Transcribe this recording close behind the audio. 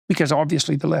because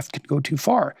obviously the left can go too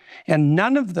far. And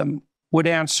none of them would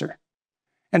answer.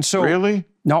 And so, really?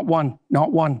 Not one.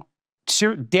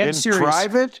 Dead serious. In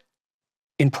private?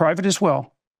 In private as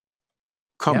well.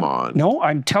 Come on. No,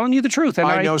 I'm telling you the truth. And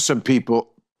I know some people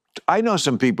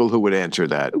who would answer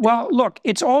that. Well, look,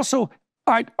 it's also,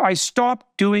 I stopped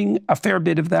doing a fair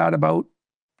bit of that about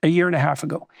a year and a half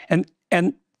ago. And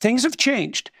things have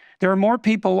changed. There are more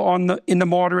people on the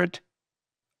moderate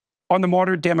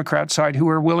Democrat side who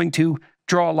are willing to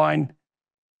draw a line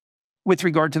with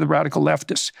regard to the radical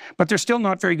leftists, but they're still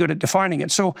not very good at defining it.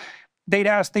 So they'd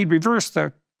reverse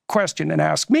the question and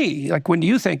ask me, like, when do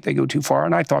you think they go too far?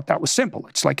 And I thought that was simple.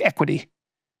 It's like equity,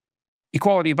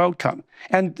 equality of outcome.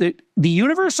 And the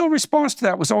universal response to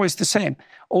that was always the same.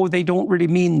 Oh, they don't really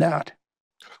mean that.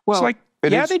 Well, it's like,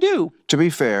 yeah, they do. To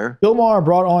be fair, Bill Maher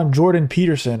brought on Jordan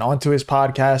Peterson onto his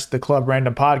podcast, the Club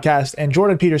Random Podcast, and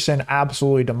Jordan Peterson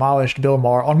absolutely demolished Bill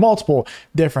Maher on multiple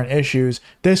different issues,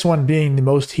 this one being the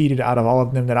most heated out of all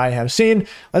of them that I have seen.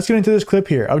 Let's get into this clip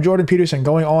here of Jordan Peterson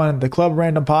going on the Club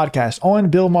Random Podcast,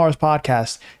 on Bill Maher's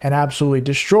podcast, and absolutely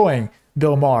destroying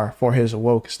Bill Maher for his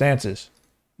woke stances.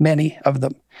 Many of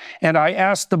them. And I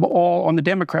asked them all on the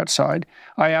Democrat side,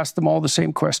 I asked them all the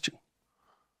same question.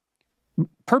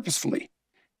 Purposefully.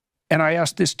 And I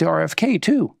asked this to RFK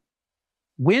too.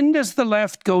 When does the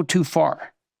left go too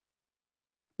far?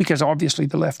 Because obviously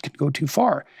the left can go too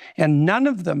far. And none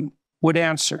of them would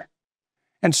answer.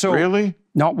 And so, really?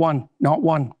 Not one.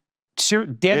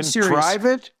 Dead serious. In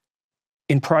private?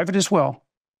 In private as well.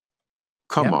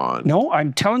 Come on. No,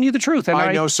 I'm telling you the truth. And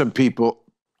I know some people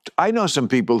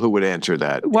who would answer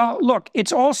that. Well, look,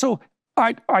 it's also,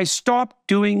 I stopped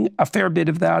doing a fair bit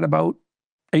of that about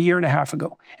a year and a half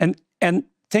ago. And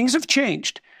things have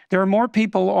changed. There are more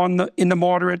people on the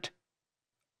moderate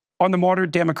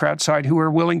Democrat side who are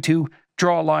willing to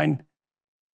draw a line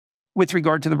with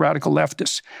regard to the radical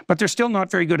leftists, but they're still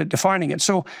not very good at defining it.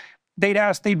 So they'd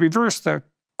reverse the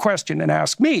question and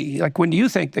ask me, like, when do you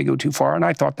think they go too far? And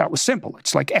I thought that was simple.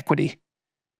 It's like equity,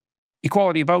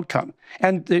 equality of outcome.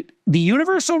 And the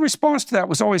universal response to that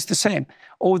was always the same.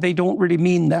 Oh, they don't really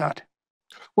mean that.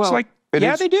 Well, it's like,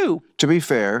 yeah, they do. To be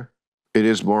fair, it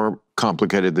is more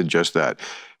complicated than just that.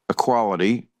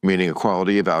 Equality, meaning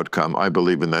equality of outcome, I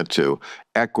believe in that too.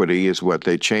 Equity is what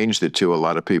they changed it to, a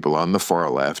lot of people on the far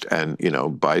left, and,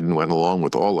 Biden went along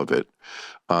with all of it,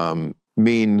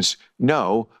 means,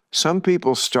 no, some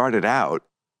people started out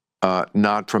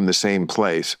not from the same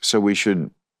place, so we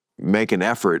should make an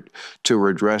effort to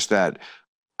redress that.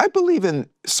 I believe in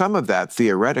some of that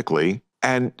theoretically,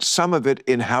 and some of it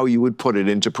in how you would put it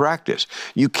into practice.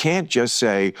 You can't just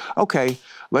say, okay,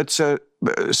 let's,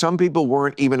 some people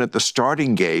weren't even at the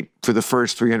starting gate for the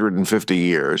first 350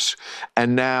 years,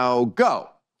 and now go.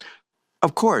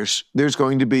 Of course, there's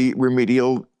going to be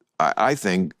remedial, I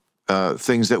think,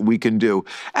 things that we can do,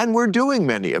 and we're doing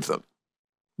many of them.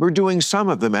 We're doing some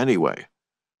of them anyway.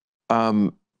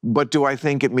 But do I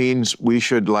think it means we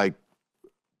should, like,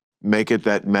 make it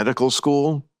that medical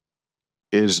school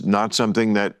is not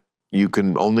something that you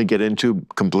can only get into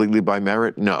completely by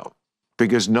merit? No,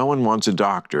 because no one wants a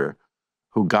doctor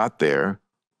who got there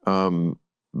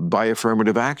by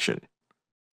affirmative action.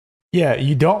 Yeah,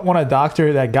 you don't want a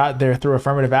doctor that got there through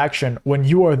affirmative action when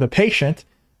you are the patient,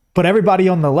 but everybody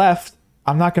on the left,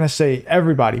 I'm not going to say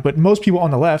everybody, but most people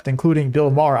on the left, including Bill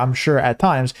Maher, I'm sure at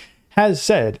times, has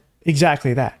said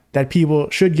exactly that people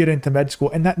should get into med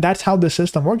school. And that's how the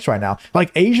system works right now.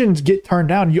 Like, Asians get turned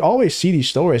down. You always see these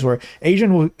stories where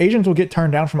Asians will get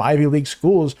turned down from Ivy League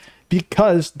schools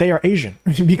because they are Asian,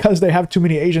 because they have too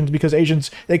many Asians, because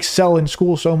Asians excel in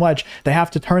school so much, they have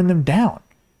to turn them down.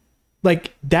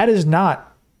 Like, that is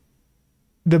not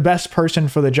the best person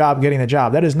for the job getting the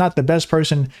job. That is not the best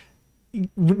person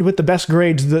with the best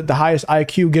grades, the highest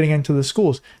IQ getting into the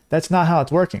schools. That's not how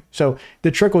it's working. So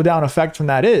the trickle down effect from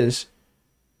that is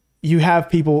you have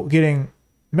people getting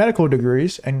medical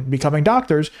degrees and becoming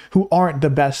doctors who aren't the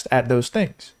best at those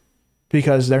things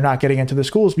because they're not getting into the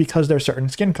schools because they're certain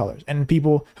skin colors. And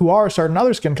people who are certain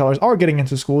other skin colors are getting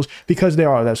into schools because they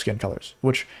are those skin colors,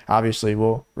 which obviously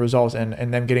will result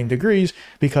in them getting degrees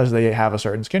because they have a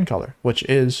certain skin color, which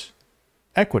is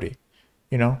equity.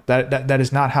 That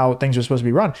is not how things are supposed to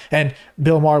be run. And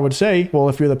Bill Maher would say, well,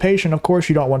 if you're the patient, of course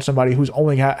you don't want somebody who's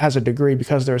only has a degree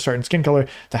because they're a certain skin color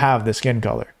to have the skin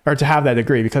color, or to have that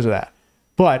degree because of that.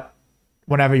 But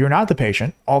whenever you're not the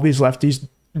patient, all these lefties,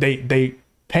 they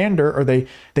pander, or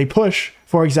they push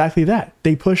for exactly that.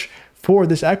 They push for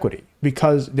this equity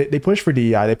because they push for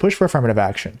DEI, they push for affirmative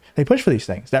action, they push for these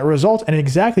things that result in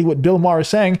exactly what Bill Maher is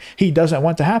saying he doesn't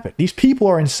want to happen. These people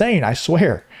are insane, I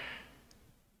swear.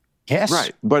 Yes.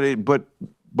 Right. But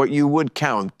But you would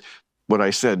count what I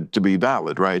said to be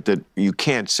valid, right? That you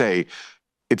can't say,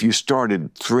 if you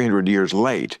started 300 years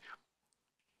late,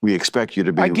 we expect you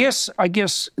to be... I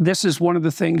guess this is one of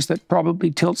the things that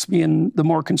probably tilts me in the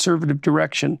more conservative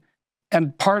direction,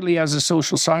 and partly as a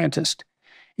social scientist,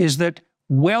 is that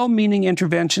well-meaning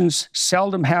interventions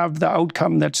seldom have the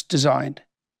outcome that's designed.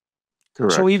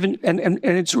 Correct. So even, and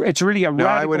it's really a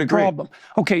radical problem.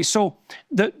 Okay, so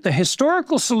the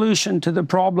historical solution to the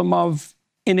problem of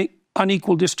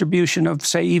unequal distribution of,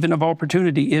 say, even of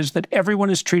opportunity is that everyone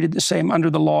is treated the same under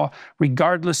the law,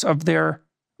 regardless of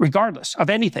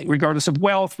anything, regardless of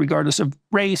wealth, regardless of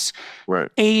race,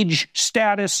 age,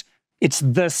 status. It's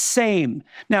the same.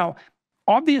 Now,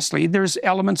 obviously, there's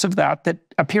elements of that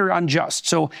appear unjust.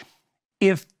 So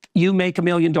if you make $1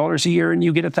 million a year and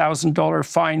you get a $1,000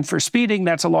 fine for speeding,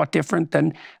 that's a lot different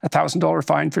than a $1,000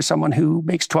 fine for someone who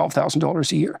makes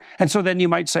 $12,000 a year. And so then you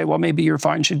might say, well, maybe your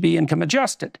fine should be income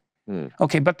adjusted.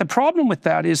 Okay, but the problem with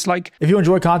that is, like... If you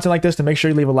enjoy content like this, then make sure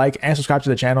you leave a like and subscribe to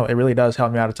the channel. It really does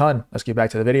help me out a ton. Let's get back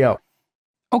to the video.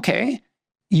 Okay,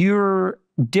 you're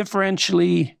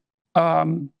differentially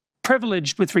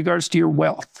privileged with regards to your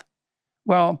wealth.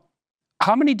 Well,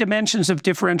 how many dimensions of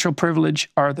differential privilege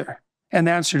are there? And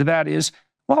the answer to that is,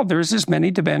 well, there's as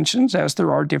many dimensions as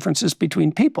there are differences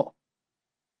between people.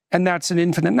 And that's an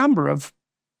infinite number of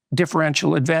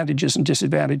differential advantages and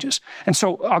disadvantages. And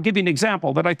so I'll give you an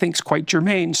example that I think is quite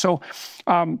germane. So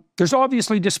there's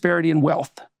obviously disparity in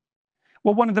wealth.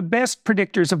 Well, one of the best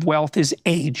predictors of wealth is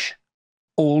age.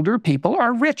 Older people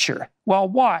are richer. Well,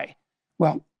 why?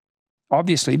 Well,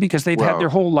 obviously because they've had their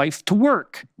whole life to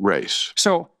work. Race.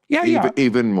 So...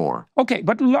 Even more. Okay,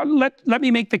 but let me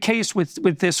make the case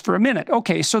with this for a minute.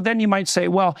 Okay, so then you might say,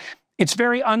 well, it's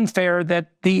very unfair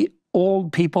that the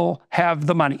old people have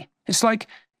the money. It's like,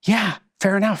 yeah,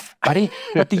 fair enough, buddy.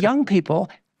 But the young people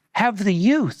have the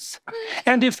youth.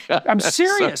 And if, I'm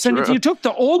serious, so and if you took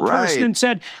the old person and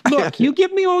said, look, you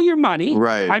give me all your money,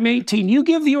 I'm 18, you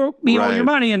give me all your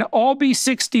money, and I'll be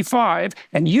 65,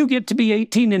 and you get to be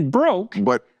 18 and broke.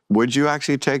 But would you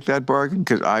actually take that bargain?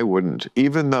 Because I wouldn't.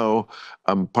 Even though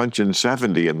I'm punching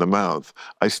 70 in the mouth,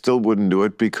 I still wouldn't do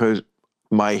it because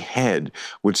my head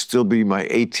would still be my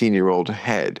 18-year-old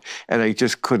head. And I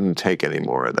just couldn't take any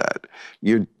more of that.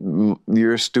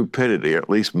 Your stupidity, or at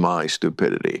least my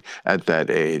stupidity at that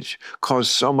age,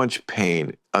 caused so much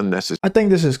pain unnecessary. I think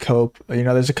this is cope. You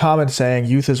know, there's a common saying,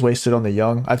 youth is wasted on the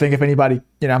young. I think if anybody,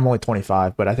 you know, I'm only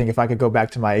 25, but I think if I could go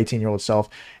back to my 18-year-old self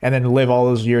and then live all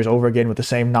those years over again with the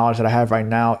same knowledge that I have right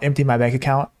now, empty my bank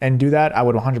account and do that, I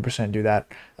would 100% do that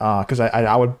because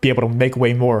I would be able to make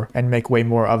way more and make way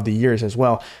more of the years as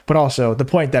well. But also the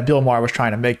point that Bill Maher was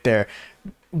trying to make there,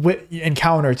 in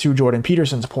counter to Jordan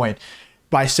Peterson's point,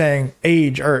 by saying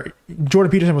age, or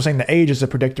Jordan Peterson was saying the age is a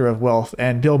predictor of wealth,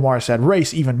 and Bill Maher said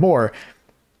race even more.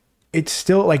 It's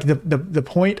still like the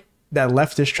point that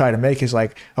leftists try to make is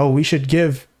like, oh, we should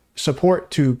give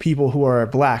support to people who are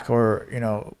black or, you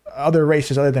know, other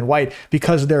races other than white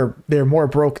because they're more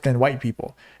broke than white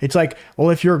people. It's like, well,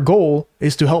 if your goal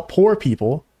is to help poor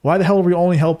people, why the hell are we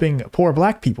only helping poor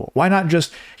black people? Why not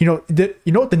just, you know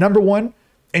what the number one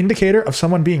indicator of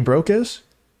someone being broke is?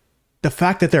 The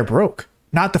fact that they're broke,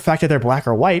 not the fact that they're black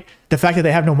or white, the fact that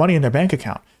they have no money in their bank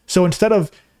account. So instead of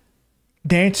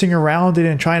dancing around it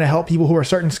and trying to help people who are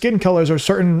certain skin colors or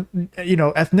certain, you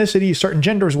know, ethnicities, certain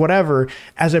genders, whatever,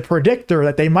 as a predictor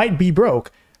that they might be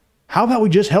broke, how about we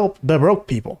just help the broke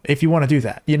people if you want to do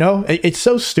that? You know, it's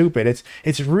so stupid.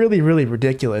 It's really, really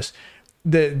ridiculous.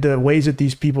 The ways that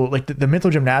these people, like the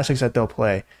mental gymnastics that they'll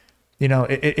play, you know,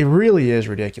 it really is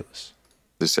ridiculous.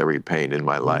 Necessary pain in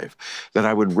my life that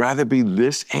I would rather be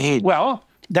this age. Well,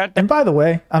 and by the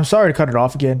way, I'm sorry to cut it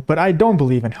off again, but I don't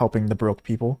believe in helping the broke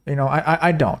people. You know,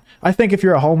 I don't. I think if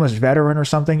you're a homeless veteran or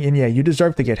something, and yeah, you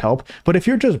deserve to get help. But if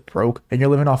you're just broke and you're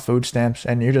living off food stamps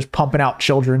and you're just pumping out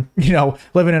children, you know,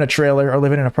 living in a trailer or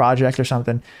living in a project or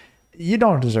something, you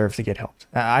don't deserve to get helped.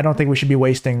 I don't think we should be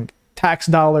wasting tax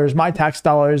dollars, my tax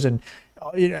dollars, and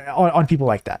you know, on people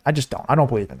like that. I just don't. I don't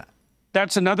believe in that.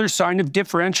 That's another sign of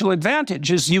differential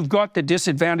advantage, is you've got the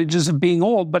disadvantages of being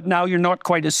old, but now you're not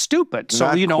quite as stupid.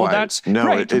 So, you know, that's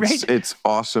right. It's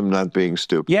awesome not being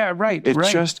stupid. Yeah, right. It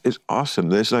just is awesome.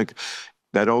 There's like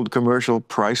that old commercial,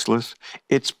 priceless.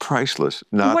 It's priceless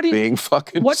not being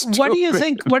fucking stupid.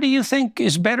 What do you think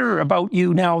is better about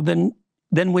you now than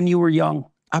when you were young?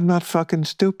 I'm not fucking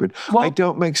stupid. Well, I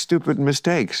don't make stupid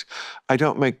mistakes. I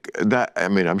don't make that. I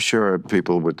mean, I'm sure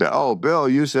people would say, oh, Bill,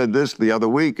 you said this the other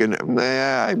week, and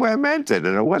I meant it,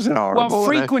 and it wasn't horrible. well,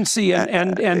 frequency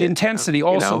and intensity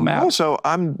also matter. Also,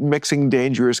 I'm mixing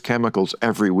dangerous chemicals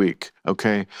every week,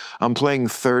 okay? I'm playing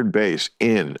third base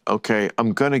okay?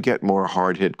 I'm going to get more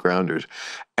hard hit grounders.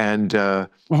 And, but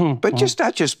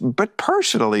but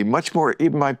personally, much more,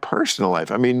 even my personal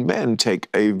life. I mean, men take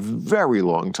a very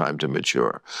long time to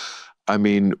mature. I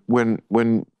mean, when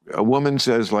a woman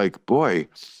says like, boy,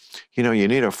 you know, you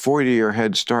need a 40-year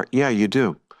head start. Yeah, you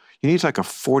do. You need like a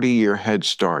 40-year head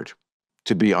start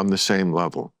to be on the same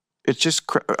level. It's just,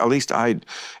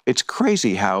 it's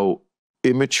crazy how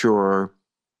immature,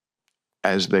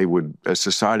 as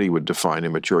society would define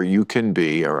immature, you can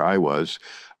be, or I was,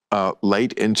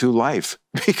 late into life,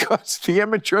 because the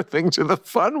immature things are the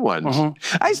fun ones.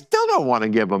 I still don't want to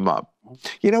give them up.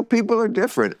 You know, people are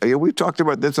different. We talked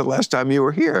about this the last time you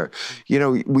were here. You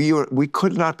know, we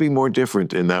could not be more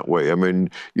different in that way. I mean,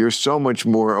 you're so much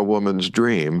more a woman's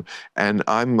dream, and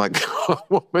I'm like a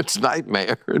woman's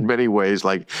nightmare in many ways,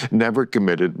 like never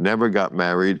committed, never got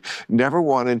married, never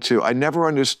wanted to. I never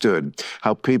understood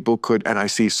how people could, and I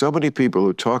see so many people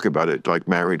who talk about it, like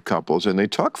married couples, and they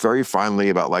talk very fondly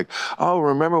about like, oh,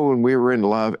 remember when we were in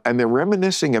love? And they're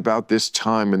reminiscing about this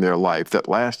time in their life that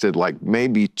lasted like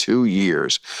maybe 2 years.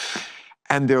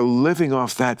 And they're living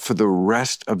off that for the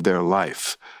rest of their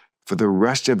life. For the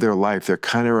rest of their life, they're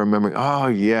kind of remembering, oh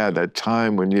yeah, that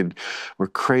time when you were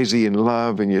crazy in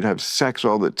love and you'd have sex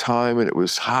all the time and it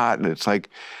was hot, and it's like,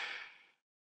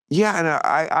 yeah, and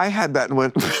I had that and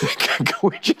went, can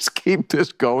we just keep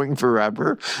this going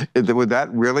forever? Would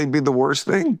that really be the worst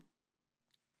thing?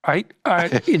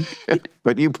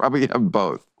 But you probably have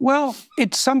both. Well,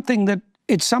 it's something that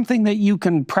you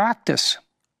can practice.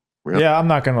 Really? Yeah, I'm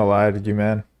not gonna lie to you,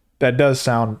 man. That does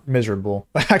sound miserable.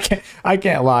 I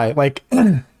can't lie. Like,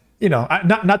 you know,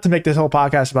 not to make this whole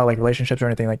podcast about like relationships or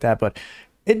anything like that, but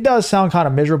it does sound kind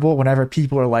of miserable whenever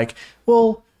people are like,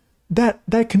 well,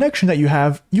 that connection that you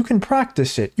have, you can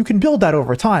practice it. You can build that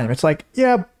over time. It's like,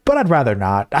 yeah, but I'd rather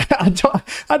not.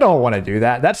 I don't want to do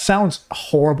that. That sounds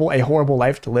horrible, a horrible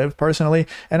life to live personally.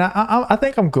 And I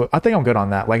think I'm good. I think I'm good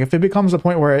on that. Like if it becomes a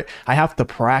point where I have to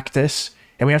practice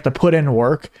and we have to put in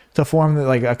work to form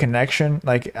like a connection,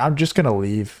 like I'm just gonna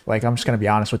leave. Like I'm just gonna be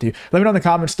honest with you. Let me know in the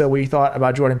comments still what you thought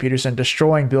about Jordan Peterson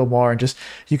destroying Bill Maher, and just,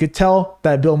 you could tell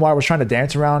that Bill Maher was trying to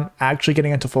dance around actually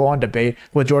getting into full-on debate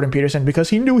with Jordan Peterson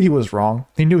because he knew he was wrong.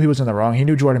 He knew he was in the wrong. He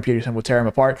knew Jordan Peterson would tear him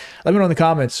apart. Let me know in the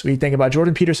comments what you think about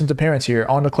Jordan Peterson's appearance here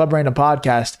on the Club Random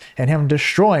podcast and him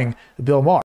destroying Bill Maher.